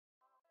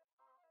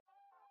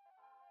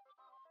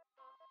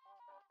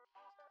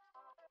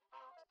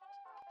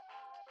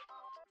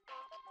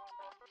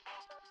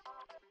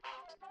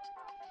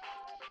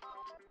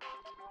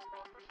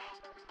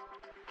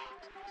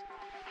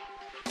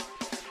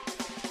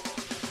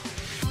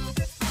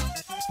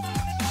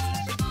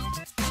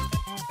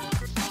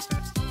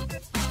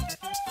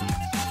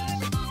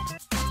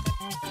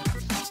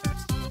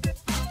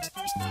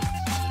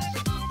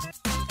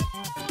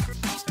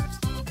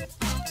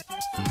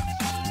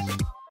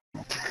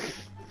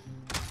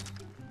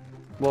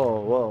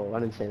Whoa, whoa, I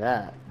didn't say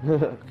that.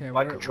 Okay,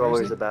 My where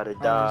controller's is he? about to Oh,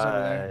 he's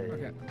die. over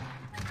there. Okay.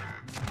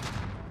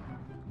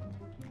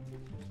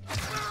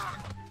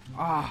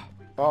 Ah.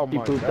 Oh He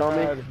my pooped on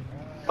me. god.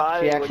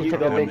 Finally, She when actually you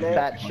took a go big in there-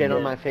 fat shit on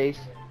Yeah. my face.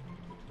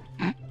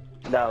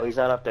 No, he's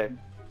not up there.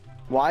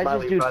 Why is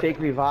Smiley, this dude bud. fake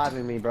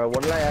reviving me, bro?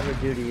 What did I ever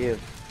do to you?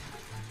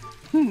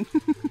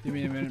 Give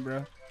me a minute,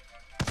 bro.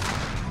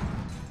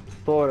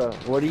 Florida,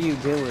 what are you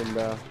doing,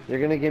 bro? You're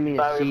gonna give me a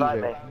Smiley, revive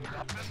seizure. me.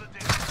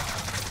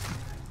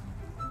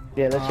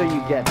 Yeah, that's what you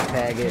get, I'm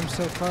faggot.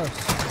 so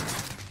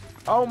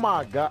close. Oh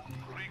my god.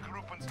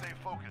 Regroup and stay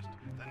focused.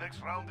 The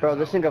next round Bro, is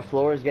this out. nigga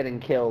Floor is getting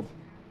killed.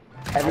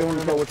 I Everyone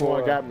don't know which one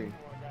Flora. got me.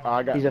 Oh,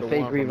 I got He's a the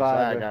fake one from the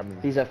side reviver. got me.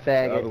 He's a The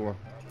other faggot. one.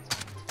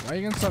 Why are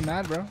you getting so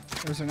mad, bro?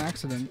 It was an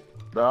accident.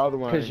 The other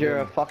one. Because ain't you're a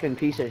getting fucking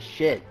piece of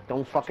shit.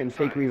 Don't fucking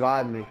fake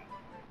revive me.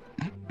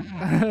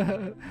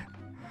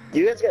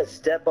 You guys gotta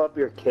step up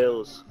your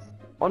kills.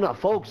 Oh no,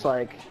 folks,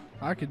 like,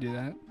 I could do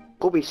that.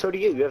 Kobe, so do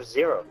you. You have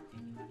 0.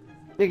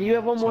 nigga, you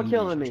have one more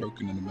kill than me.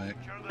 Choking in the back.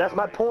 That's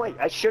my point.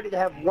 I shouldn't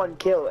have 1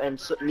 kill, and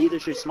so, neither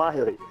should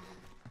Smiley.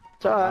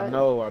 It's alright. I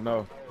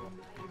know.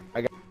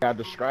 I got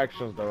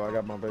distractions though. I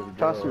got my baby girl.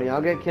 Trust me,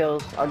 I'll get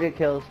kills. I'll get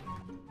kills.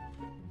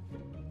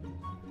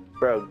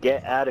 Bro,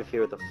 get out of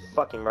here with the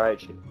fucking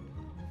riot shit.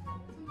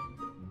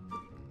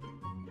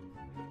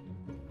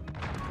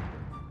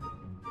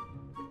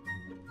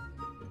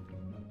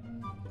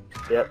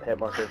 Yep, hit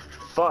marker.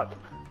 Fuck.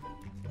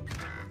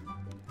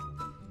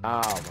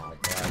 Oh my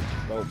god.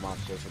 Stole my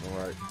system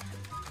right.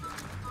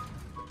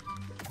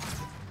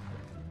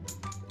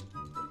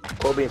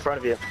 Kobe in front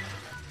of you.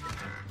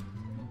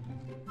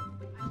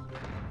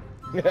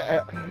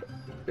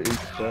 He's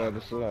trying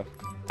to slap.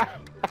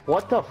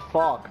 What the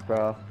fuck,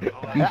 bro?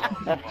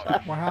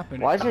 What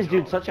happened? Why is this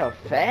dude such a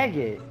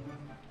faggot?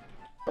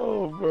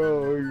 Oh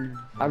bro.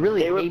 I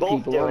really They were hate both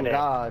people, doing on it.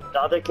 God.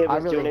 The other kid I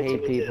was doing really it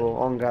hate to me people,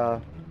 on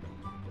God.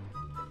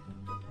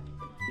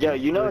 too. Yo,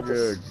 you know it's a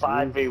Good,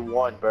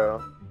 5v1,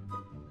 bro.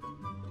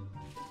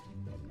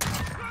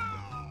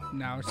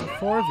 Now it's a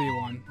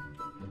 4v1.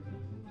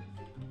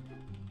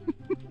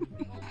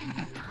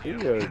 He a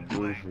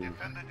goofy.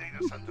 Defend the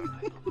data center.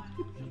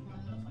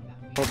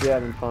 Hope you're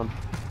having fun.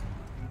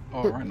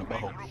 Oh, right in the ball.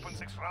 Regroup and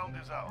 6th round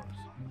is ours.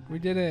 We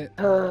did it.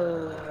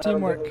 Teamwork.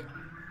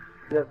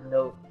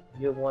 Teamwork.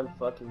 You have 1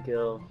 fucking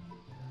kill.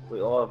 We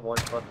all have 1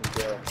 fucking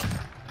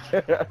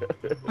kill.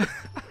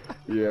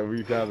 Yeah,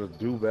 we gotta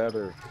do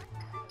better.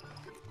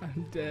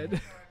 I'm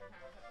dead.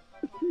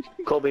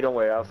 Colby, don't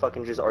worry, I'll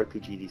fucking just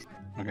RPG these.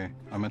 Okay,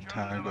 I'm gonna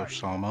tag or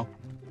Sawmill,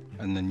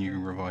 and then you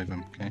revive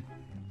him, okay?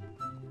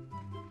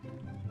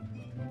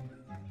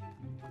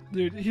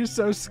 Dude, he's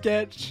so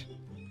sketch.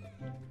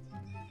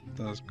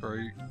 That's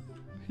great.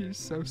 He's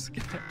so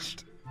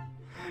sketched.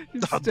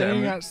 He's Oh,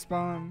 staying damn it. at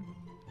spawn.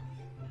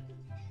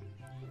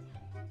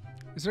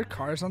 Is there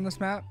cars on this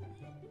map?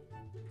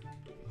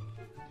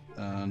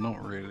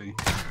 Not really.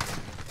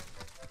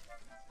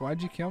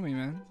 Why'd you kill me,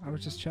 man? I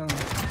was just chilling.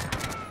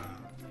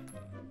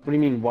 What do you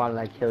mean, why did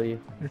I kill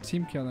you? You're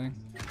team killing.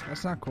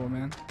 That's not cool,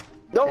 man.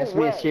 No Ask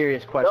way! me a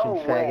serious question, No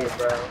way, faggot.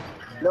 bro.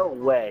 No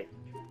way.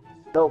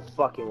 No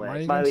fucking Why are way.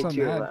 you Smiley getting to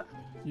so your mad? left.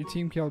 You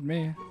team killed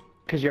me.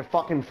 Cause you're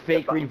fucking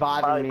fake Yeah,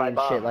 reviving me bye, and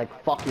bye. shit,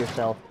 like, fuck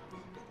yourself.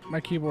 My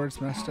keyboard's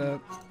messed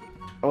up.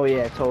 Oh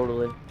yeah,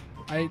 totally.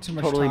 I ate too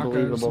much Totally tacos.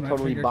 believable, My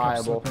totally finger kept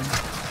viable. slipping.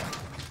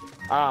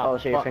 Ah, Oh,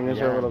 so your fuck fingers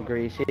me, are a yeah. little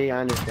greasy, I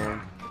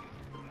understand.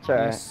 It's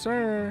alright. Yes,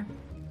 sir.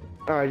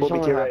 Alright, We'll just be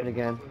don't too let it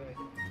happen right. again.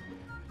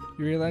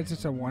 You realize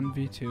it's a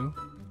 1v2?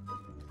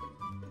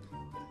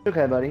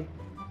 Okay, buddy.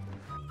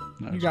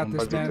 No, You got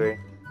it's this, One, two, man.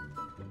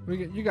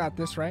 three. You got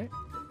this, right?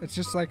 It's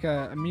just like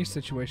a me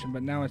situation,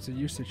 but now it's a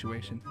you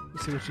situation.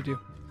 Let's see what you do.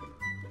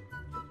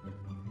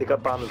 Pick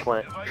up bomb and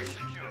plant. Device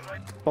secure.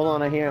 Hold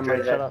on, I hear him, Sure,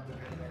 Mike, that- shut up.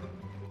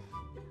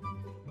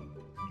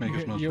 Make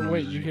as much Wait,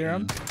 noise as you hear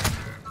him? can.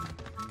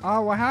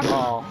 Oh, what happened?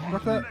 Oh.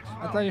 What the?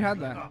 I thought you had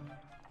that.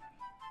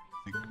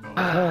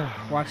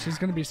 Watch, he's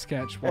gonna be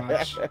sketch.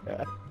 Watch.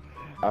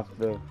 I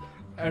feel.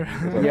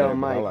 Yo, I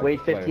Mike, like wait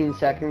to play. 15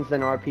 seconds,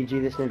 then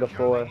RPG this nigga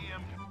 4.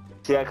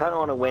 See, I kind of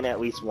want to win at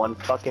least 1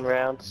 fucking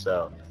round,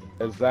 so.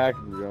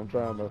 Exactly. I'm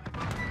trying to.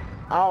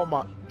 Oh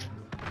my.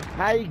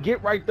 How you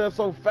get right there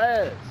so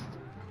fast?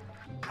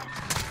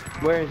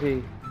 Where is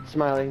he?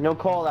 Smiley. No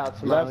call out,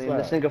 Smiley. And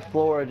Left this nigga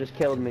Flora just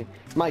killed me.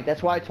 Mike,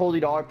 that's why I told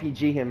you to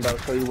RPG him, bro,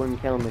 so he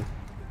wouldn't kill me.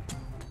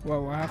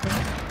 What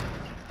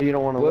happened? You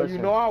don't want to Well, listen.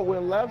 you know I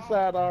went left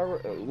side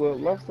already. Well,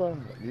 left side.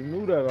 You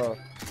knew that.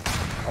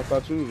 I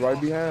thought you was right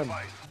behind me.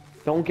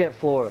 Don't get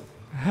Flora.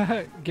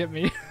 Get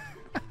me.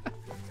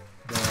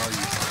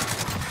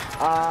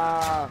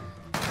 Ah,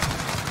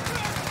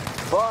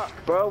 Fuck,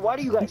 bro, why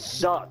do you guys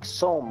suck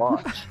so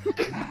much? It's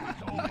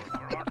over for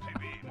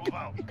RTV. Move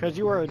out. Because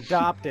you were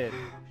adopted.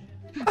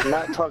 I'm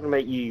not talking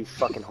about you, you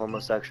fucking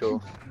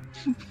homosexual.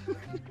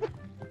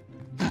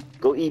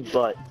 Go eat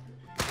butt.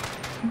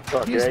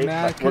 Fuck, He's ready?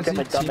 mad Look 'cause at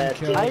my he team dumbass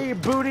killed. I teammate.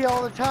 eat booty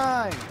all the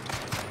time.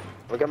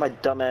 Look at my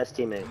dumbass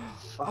teammate.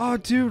 Fuck. Oh,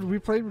 dude, we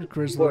played with Boy,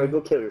 Grizzly.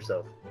 go kill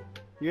yourself.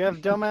 You have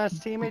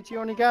dumbass teammates. You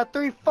only got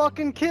 3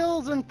 fucking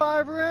kills in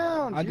 5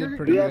 rounds. I did You're-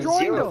 pretty You good. have I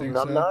zero, think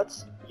so.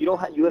 numbnuts. You don't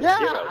have. You have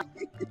Yeah.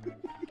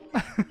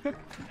 0.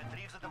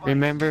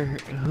 Remember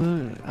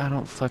who? I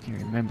don't fucking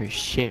remember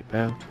shit,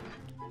 bro.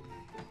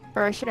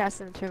 Bro, I should ask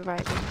them to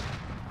invite me.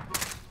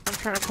 I'm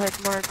trying to play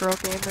with more girl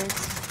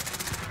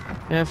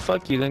gamers. Yeah,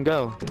 fuck you, then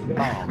go.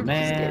 Oh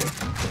man.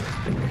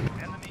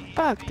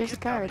 Fuck, there's a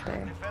guy right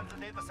there.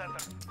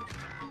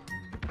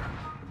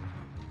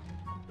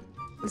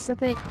 There's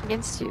nothing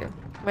against you.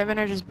 Women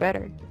are just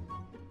better.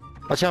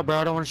 Watch out, bro.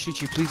 I don't want to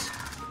shoot you, please.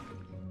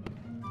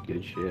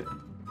 Good shit.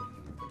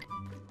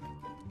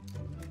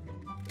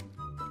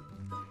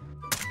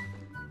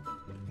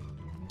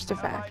 Just a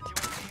fact.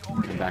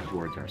 Come back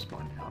towards our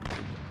spawn now.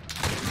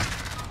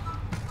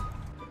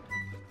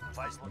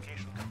 Device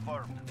location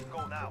confirmed.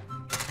 Go now.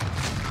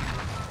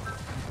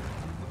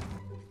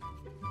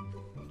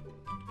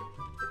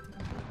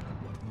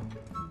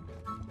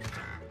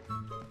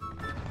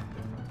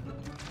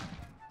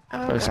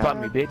 Oh, Better spot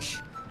me, God.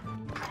 bitch.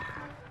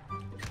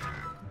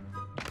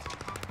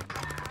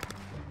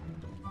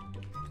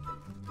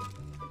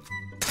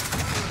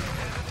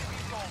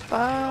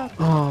 Fuck.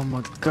 Oh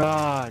my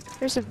god.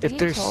 There's a If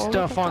there's VTOL, what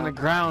stuff the on the fuck?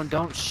 ground,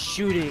 don't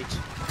shoot it.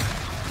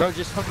 Bro,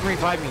 just fucking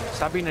revive me.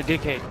 Stop being a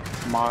dickhead.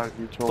 Mark,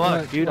 you told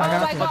Fuck, me. dude, Oh I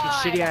got my a fucking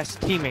God. shitty ass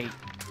teammate.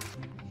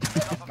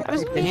 That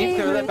was And he me.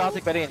 threw that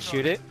Baltic, but I didn't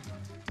shoot it.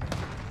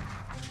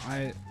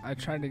 I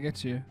tried to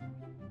get you.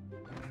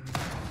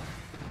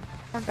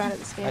 I'm bad at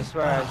this game. I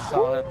swear I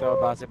saw him throw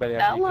a Baltic, but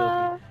after he killed me.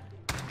 Ella.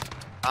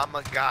 I'm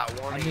a god,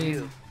 one I of mean,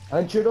 you.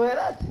 And you know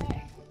that?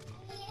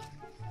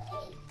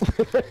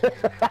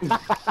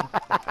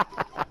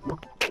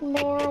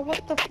 Laura,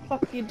 what the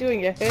fuck are you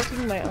doing? You're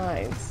hurting my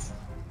eyes.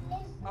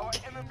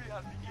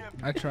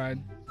 I tried.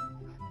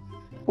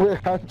 Wait,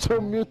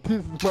 Hancho mute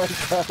this my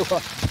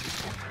camera.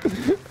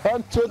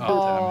 Hancho,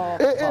 Oh,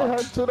 hey,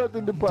 Hancho, that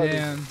in the party.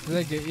 Damn, did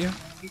I get you?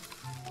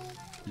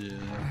 Yeah.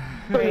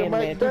 Hey, Brain my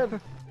mid.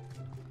 dad.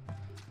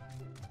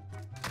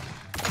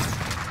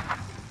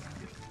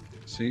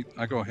 See,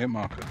 I got a hit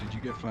marker. Did you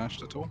get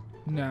flashed at all?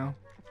 No.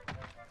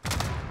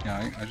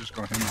 Yeah, I just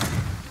got a hit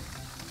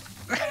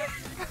marker.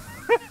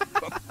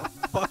 What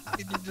the fuck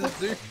did you just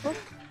do?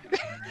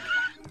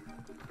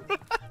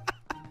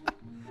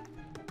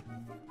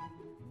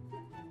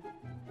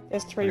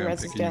 There's 3 Yeah, I'm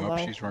reses picking down you up.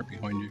 low. She's right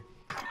behind you.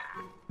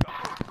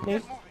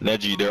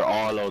 Neji, they're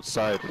all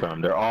outside,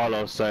 fam. They're all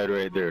outside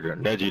right there.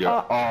 Neji, they're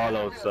all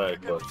outside,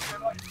 but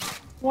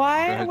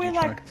Why Go are ahead, we you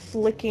like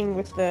flicking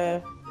with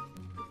the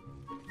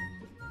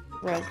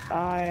res?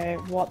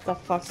 What the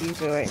fuck are you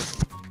doing?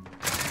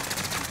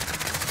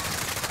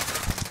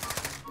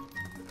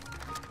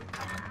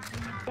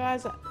 You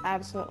guys are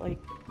absolutely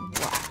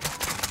whack.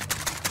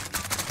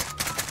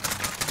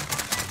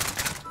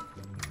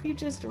 You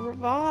just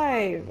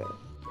revive.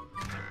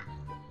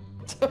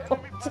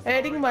 It's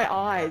hurting my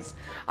eyes.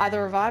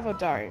 Either revive or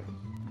don't.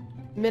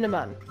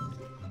 Minimum.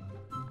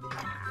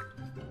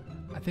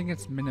 I think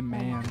it's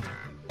Miniman.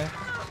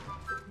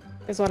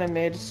 There's one in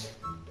mid.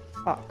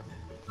 Fuck.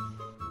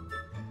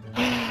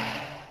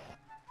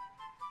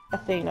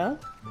 Athena.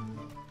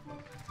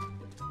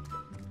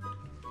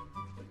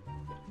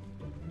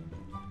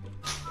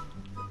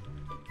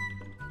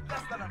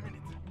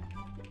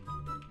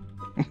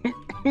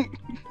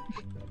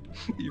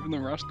 Even the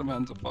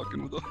Rastamans are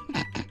fucking with us.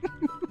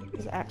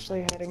 Is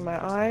actually hurting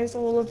my eyes,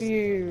 all of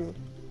you.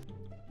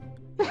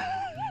 Give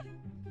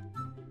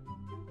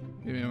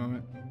me a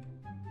moment.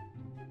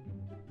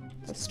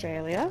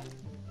 Australia.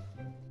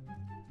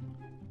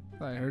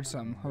 Thought I heard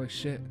something. Holy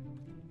shit.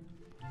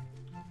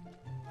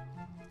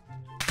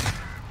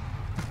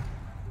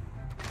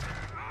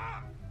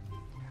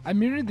 I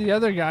muted the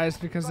other guys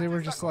because they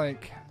were just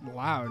like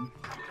loud.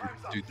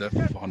 Dude, they're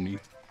funny.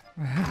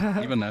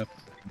 Even that.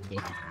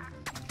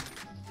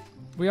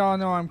 We all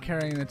know I'm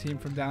carrying the team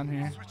from down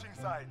here.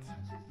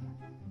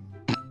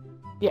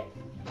 Yeah.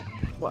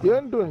 You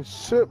ain't doing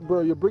shit,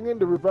 bro. You're bringing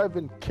the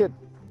reviving kid.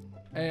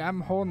 Hey, I'm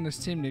holding this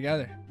team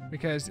together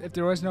because if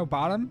there was no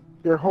bottom,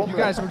 You're you homeless.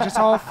 guys would just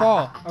all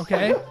fall.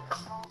 Okay?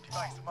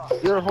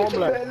 You're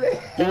homeless.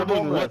 you're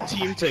the one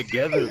team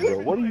together, bro.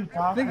 What are you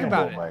talking Think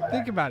about my it. guy?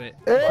 Think about it.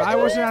 If I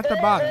wasn't at the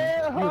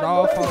bottom, you would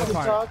all fall What are you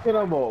apart. talking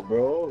about,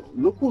 bro?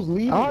 Look who's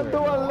leading. I'm right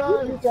doing now. What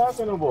are you lunch.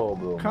 talking about,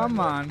 bro? Come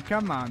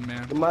on,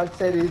 man. The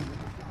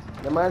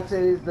man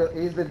said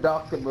he's the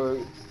doctor,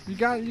 bro. You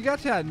got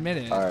to admit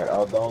it. Alright,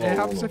 I'll download It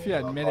helps one. if you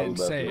admit I'll it and be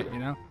back say it, later. you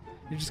know?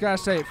 You just gotta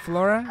say,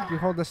 Flora, you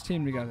hold this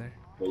team together.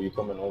 So you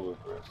coming over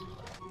first?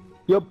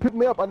 Yo, pick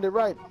me up on the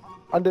right,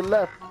 on the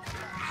left,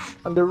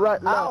 on the right,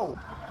 Ow!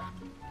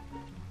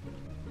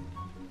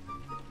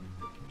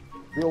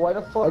 Yo, why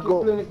the fuck I go-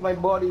 you playing with my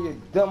body,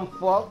 you dumb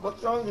fuck?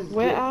 What's wrong with this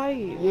Where kid? are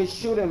you? You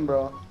shoot him,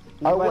 bro.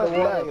 He's I by went the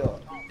water, left. yo.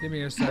 Give me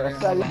a That's second.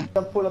 how Hold on.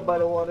 you pull up by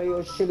the water,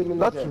 yo. Shoot him in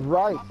the That's head.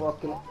 right.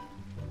 Fucking.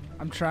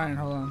 I'm trying,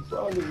 hold on. What's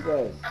wrong with these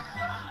guys?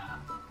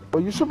 But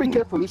you should be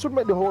careful. You should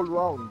make the whole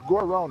round. Go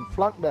around,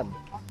 flank them.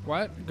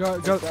 What? Go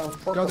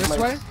Fuck this up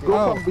my- way? Go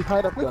Oh, from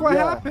behind of look them. what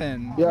yeah.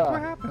 happened. Yeah. Look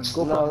what happened.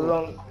 Go No, from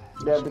wrong.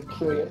 They're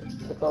peculiar.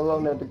 Look how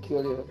long they're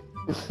peculiar.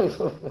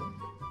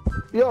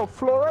 Yo,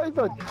 Flora is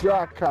a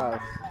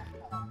jackass.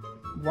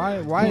 Why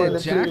a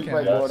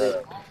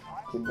jackass?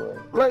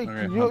 Like,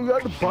 Okay, you're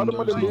at the bottom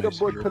of the Those guys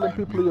leaderboard telling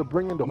people you're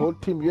bringing the whole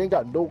team. You ain't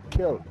got no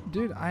kill.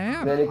 Dude, I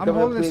am. Then I'm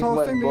holding this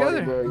whole thing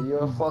together. Bro.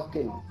 You're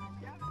fucking.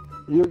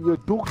 You're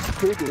Duke's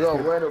kid. You're a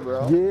winner,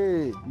 bro.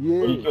 Yeah, yeah.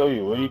 Where you kill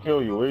you? Where you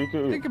kill you? Where you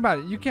kill you? Think about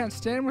it. You can't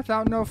stand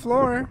without no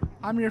floor.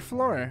 I'm your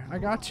floor. I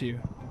got you.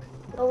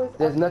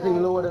 There's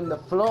nothing lower than the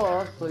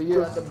floor, so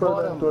you're at the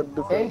bottom.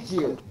 Ain't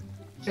you?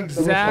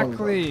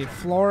 Exactly.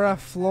 Flora,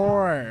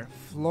 floor.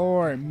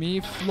 Floor. Me,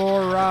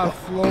 Flora,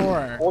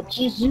 floor. Oh,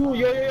 jeez, you.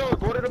 Yo.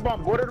 Go to the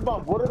bomb. Go to the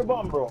bomb. Go to the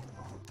bomb, bro.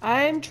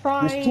 I'm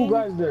trying. There's 2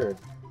 guys there.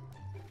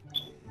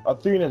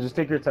 Athena, just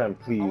take your time,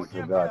 please.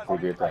 For God,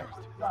 take your time.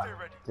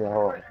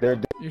 They're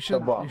You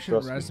should bomb,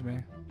 res me.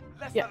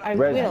 Yeah, I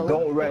res, will.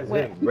 don't res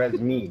him. Res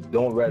me.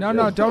 Don't res him.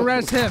 No, don't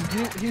res him.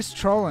 He's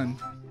trolling.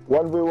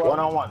 1v1.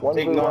 One-on-one.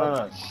 Take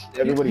no.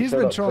 Everybody He's shut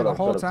been up, trolling the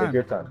whole shut up. time. Take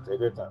your time. Take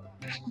your time.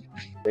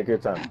 Take your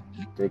time.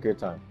 Take your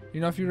time.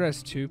 You know, if you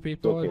res 2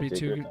 people, Okay, it'd be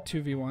take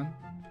 2v1.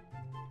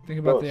 Think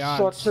about Bro, the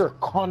odds. shut your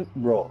cunt,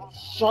 bro.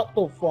 Shut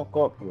the fuck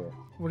up, bro.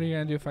 What are you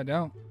gonna do if I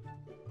don't?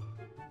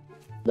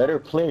 Let her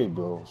play,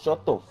 bro.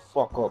 Shut the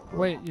fuck up, bro.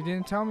 Wait, you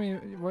didn't tell me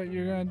what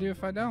you're gonna do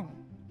if I don't.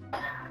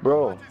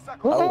 Bro, I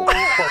will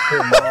fuck her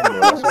mom, bro.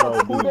 That's what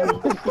I'll do.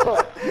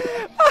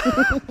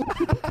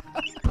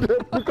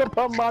 Pick up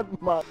a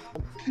madman.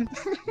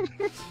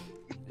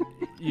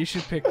 You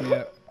should pick me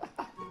up.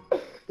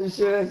 You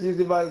should have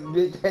used my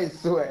bitch, I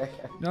swear.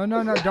 No,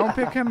 don't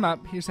pick him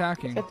up. He's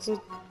hacking. It's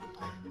a...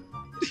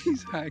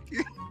 He's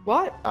hacking.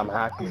 What? I'm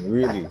hacking,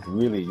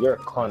 really. You're a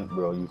cunt,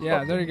 bro. You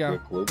Yeah, fucking there you go.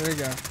 dickwit. There you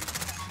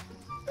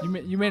go.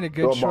 You made a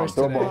good choice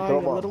today. Oh,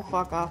 you little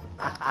fucker.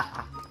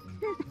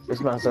 This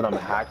man said I'm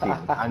hacking.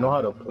 I know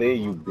how to play,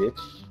 you bitch.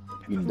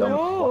 You dumb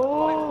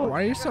No.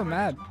 Why are you so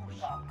mad?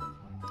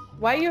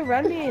 Why are you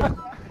running?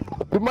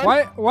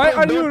 Why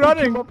are you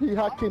running?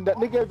 That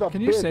nigga is a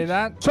Can you say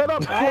that? Shut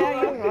up. Why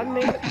are you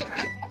running?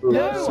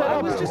 No,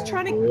 I was just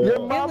trying to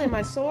kill him.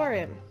 I saw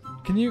him.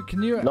 Can you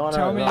No,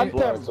 tell me?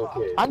 it's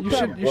okay.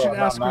 You should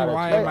ask me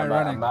why am I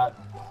running.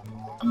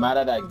 I'm mad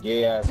at that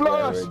gay ass guy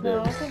right No, I there.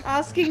 wasn't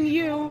asking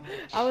you.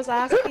 I was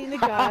asking the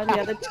guy on the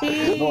other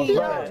team.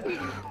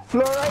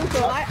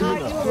 Why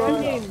aren't you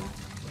running?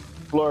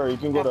 Flora, you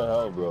can go to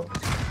hell, bro.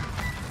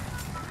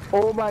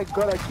 Oh my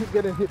god, I keep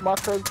getting hit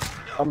markers.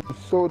 I'm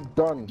so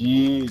done.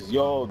 Jeez,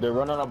 yo, they're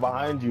running up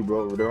behind you,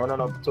 bro. They're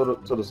running up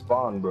to the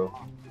spawn, bro.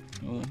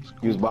 Oh,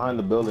 He was behind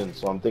the building,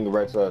 so I'm thinking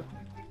right side.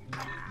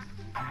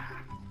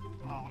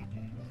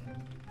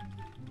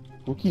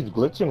 Who keeps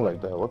glitching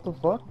like that? What the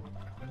fuck?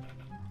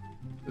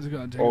 Is it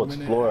gonna take Oh, a it's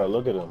minute? Flora.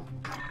 Look at him.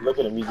 Look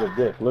at him. He's a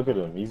dick. Look at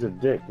him. He's a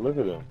dick. Look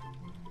at him.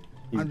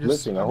 He's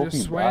glitching. I I'm hope just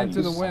he swaying dies.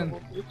 to the you son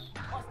wind.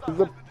 of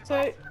a bitch.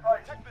 So,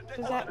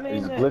 does that mean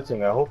He's that...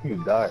 glitching. I hope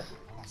you die.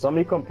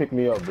 Somebody come pick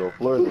me up, bro.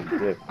 Flora's a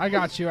dick. I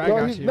got you. I No,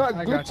 got he's you. not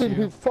I got glitching.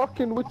 you. He's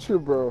fucking with you,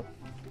 bro.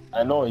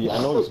 I know he's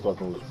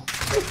fucking with you.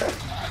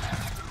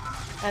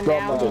 And Stop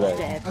now under he's that.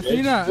 dead.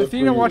 Athena, Good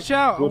Athena, for watch you.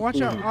 out! Good Watch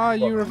for out! you. Oh,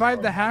 you Fuck revived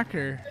you. the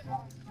hacker.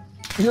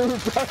 You're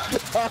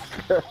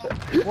hacker.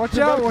 Watch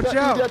out! Watch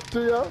out! Get to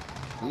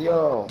you.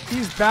 Yo.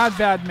 He's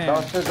bad man.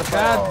 Downstairs the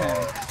Bad fire.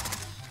 man.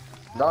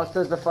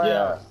 Downstairs the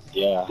fire.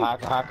 Yeah.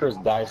 Hackers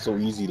die so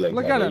easy like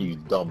Look that. at him. You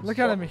dumb. Look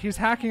at him. He's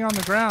hacking on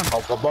the ground.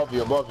 Oh, above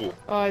you.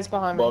 Oh, he's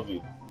behind me. Above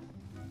you.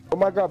 Oh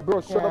my god, bro,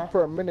 shut up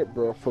for a minute,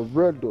 bro. For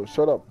real, though.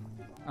 Shut up.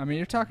 I mean,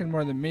 you're talking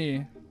more than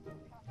me.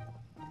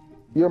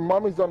 Your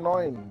mom is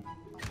annoying.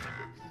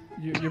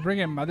 You're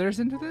bringing mothers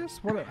into this?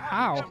 What?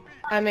 How?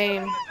 I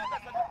mean,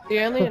 the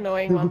only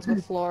annoying ones were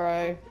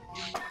Floro.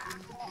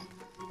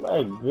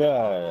 My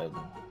god.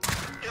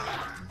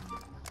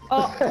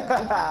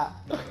 Oh.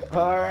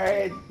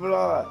 Alright,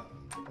 Flo.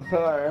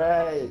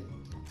 Alright.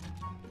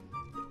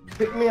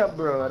 Pick me up,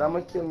 bro, and I'm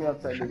gonna kill me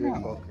outside the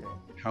ring, okay?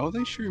 How are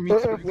they shooting me?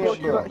 Hey, Flo,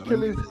 you not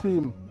kill his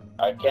team.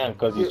 I can't,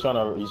 cause he's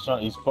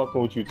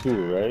fucking with you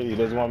too, right? He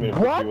doesn't want me to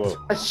pick you up.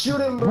 I shoot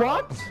him,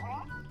 bro.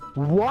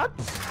 What?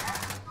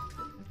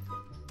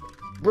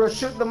 Bro,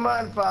 shoot the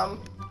man, fam.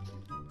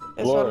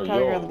 There's one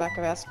coming around the back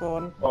of our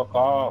spawn. Fuck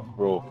off,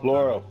 bro.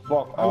 Flora,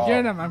 fuck off.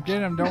 I'm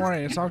getting him. Don't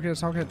worry. It's all good.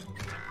 It's all good.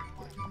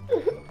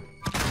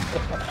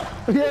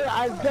 Yeah,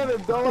 I get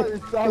it. Don't worry.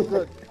 It's all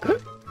good.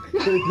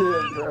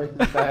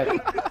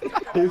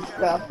 He's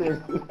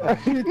snapping.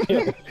 He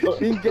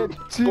get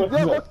cheated.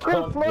 Yeah, let's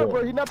kill Flo,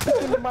 bro. He's not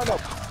picking the man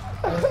up.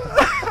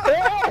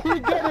 Yeah, he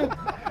get it.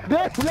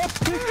 Let's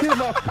pick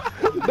him up.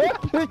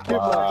 Let's pick him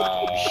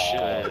up.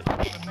 Shit.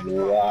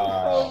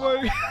 Wow. Oh my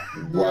god.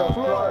 Yeah,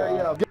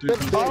 Flo,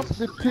 get off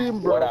the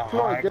team, What bro. a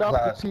Flo, high get off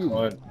class the team.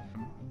 cunt.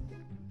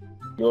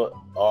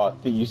 Yo,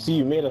 you see,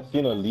 you made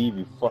Athena leave,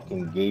 you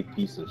fucking gay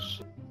piece of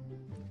shit.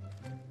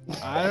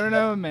 I don't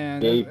know,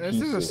 man. Gay This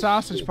is piece a of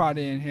sausage shit.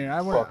 party in here.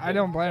 I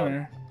don't blame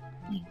her.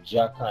 You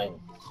jackknife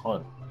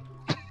cunt.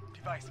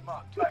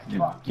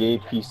 You gay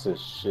piece of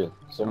shit.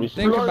 Somebody should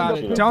Think look about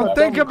you it. up. Don't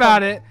think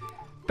about it.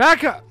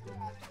 Back up.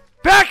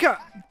 Back up.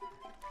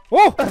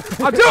 Oh!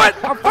 I'll do it!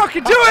 I'll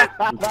fucking do it!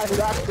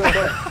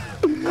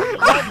 Hey,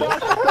 dead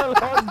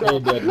one.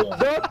 Don't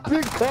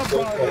think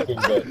about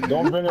it.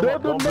 Don't bring him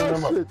up. Don't bring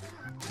him up.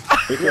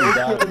 He can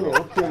die,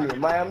 bro. Kill me.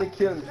 Miami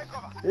kill me.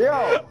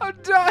 Yo! I'm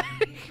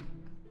dying!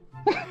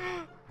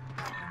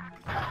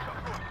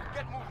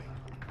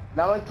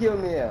 Now one kill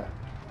me here.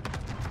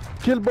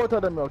 Kill both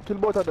of them, yo. Kill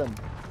both of them.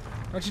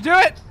 Don't you do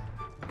it!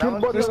 Kill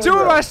both There's of two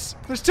them, of yo. us!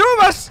 There's two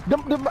of us!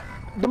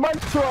 The man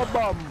threw a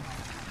bomb.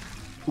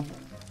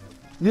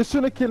 You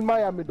shouldn't kill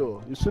Miami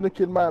though. You shouldn't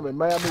kill Miami.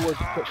 Miami was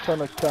trying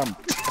to camp.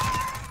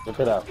 Look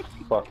at that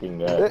fucking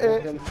guy.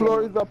 Hey,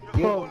 Flora is a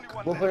punk.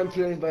 Both of them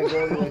killing by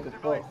going like a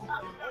fuck.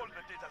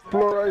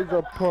 Flora is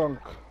a punk.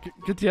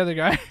 Get the other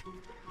guy.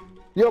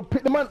 Yo,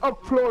 pick the man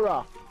up,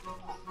 Flora.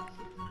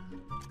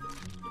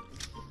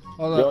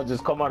 Hold Yo, up.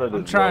 just come out of this,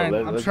 I'm trying. bro.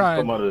 I'm Let's trying.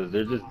 just come out of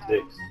this. They're just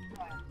dicks.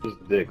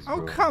 Just dicks, Oh,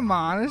 bro. come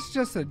on. It's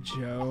just a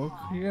joke.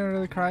 You gonna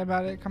really cry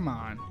about it? Come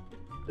on.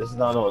 This is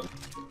not no...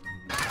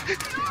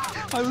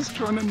 I was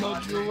trying to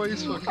nudge you away,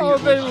 so Oh,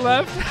 they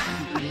left?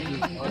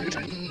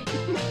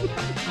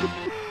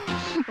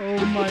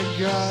 Oh my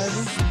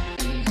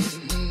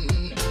god.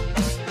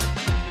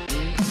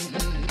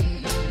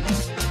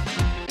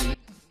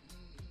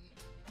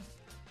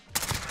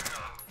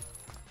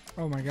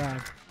 Oh my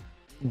god.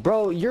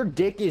 Bro, your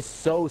dick is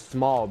so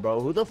small,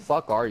 bro. Who the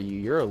fuck are you?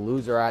 You're a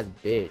loser ass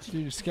bitch.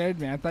 Dude, you scared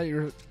me. I thought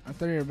you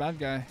were a bad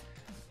guy.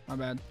 My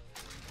bad.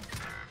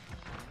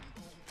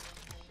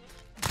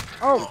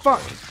 Oh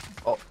fuck.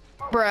 Oh,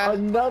 bruh.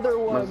 Another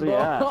one,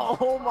 bro.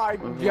 Oh my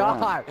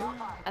god.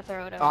 I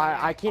throw it over.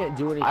 I can't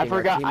do anything. I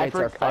forgot- Our I teammates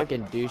are forgot-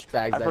 fucking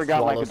douchebags that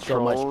forgot my swallow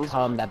so much controls.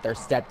 cum that their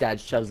stepdad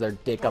shoves their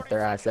dick up their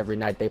ass every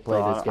night they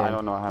play this game. I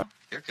don't know how.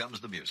 Here comes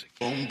the music.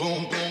 Boom,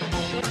 boom, boom,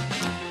 boom.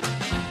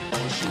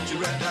 I'll shoot you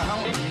right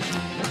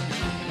down.